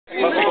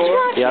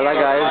Yalla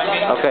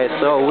guys. Okay,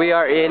 so we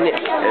are in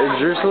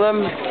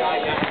Jerusalem,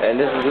 and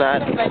this is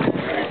Matt,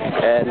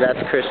 and that's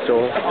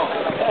Crystal.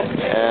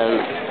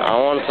 And I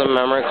want some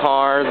memory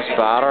cards,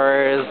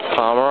 batteries,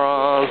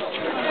 cameras.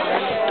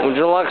 Would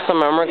you like some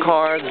memory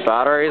cards,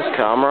 batteries,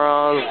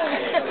 cameras?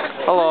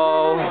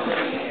 Hello.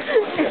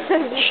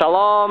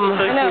 Shalom.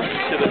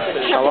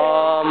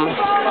 Shalom.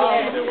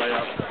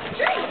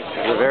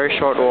 It's a very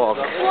short walk.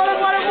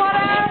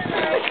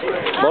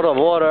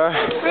 Water.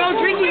 We're all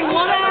drinking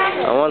water.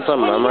 I want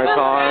some memory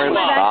cards,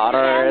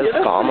 batteries,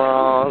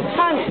 cameras.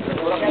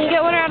 Can you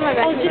get water out of my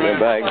bag? My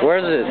bag.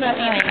 Where's it?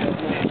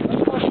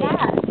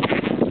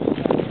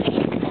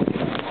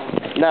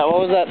 Now, what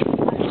was that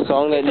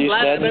song that you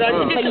said?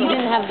 But you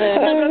didn't have the...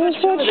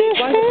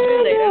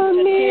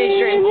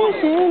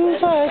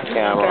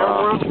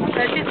 Camera.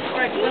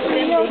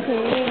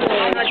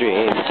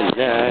 Dream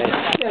tonight.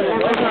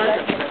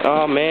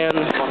 Oh man.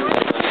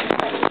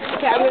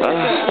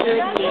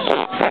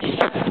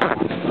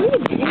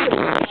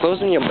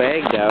 Closing your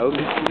bag, dog.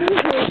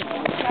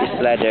 You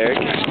slattered.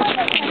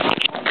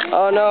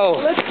 Oh no.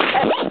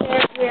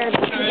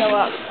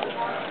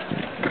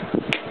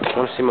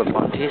 Want to see my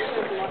panties?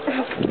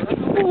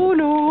 Oh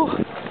no.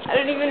 I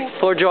don't even...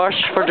 For Josh,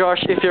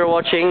 if you're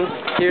watching,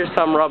 here's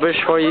some rubbish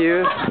for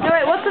you. No,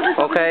 wait, what's the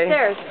Okay.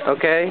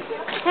 Okay.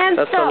 Hands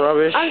That's stop. some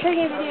rubbish. I'm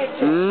taking a video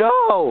too.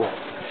 No.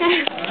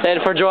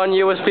 And for John,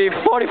 USB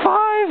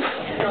 45.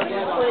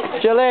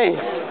 Jelly.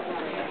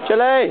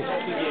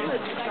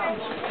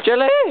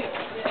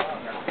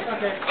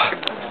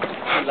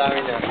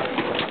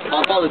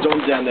 I'll follow the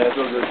drums down there, it's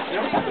all good.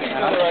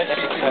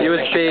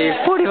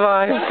 USB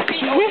 45.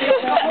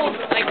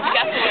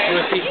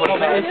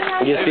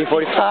 USB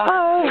 45.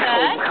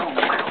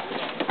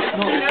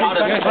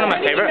 It's one of my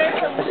favorite.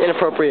 That's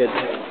inappropriate.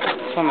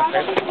 It's one of my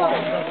favorite.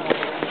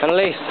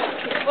 Annalise.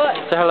 What?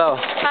 Say hello.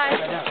 Hi.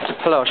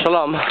 Hello,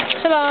 shalom.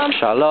 Shalom.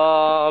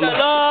 Shalom.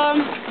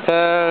 Shalom.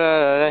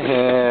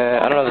 I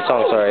don't know the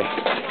song, sorry.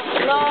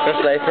 Chris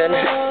Lathan.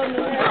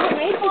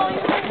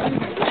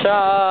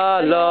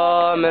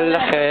 Shalom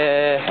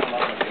Aleichem.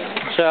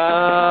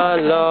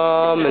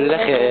 Shalom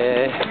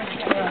Aleichem.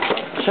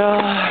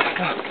 Shalom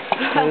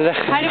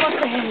Aleichem. How do you want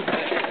the hand?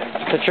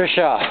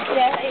 Patricia.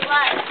 Yeah, it's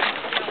live.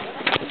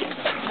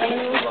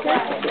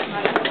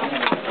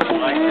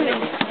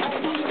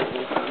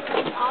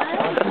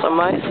 That's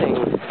amazing.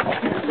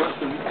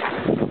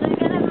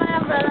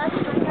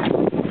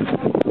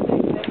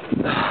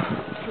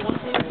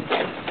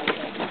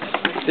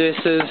 This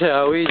is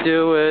how we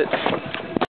do it.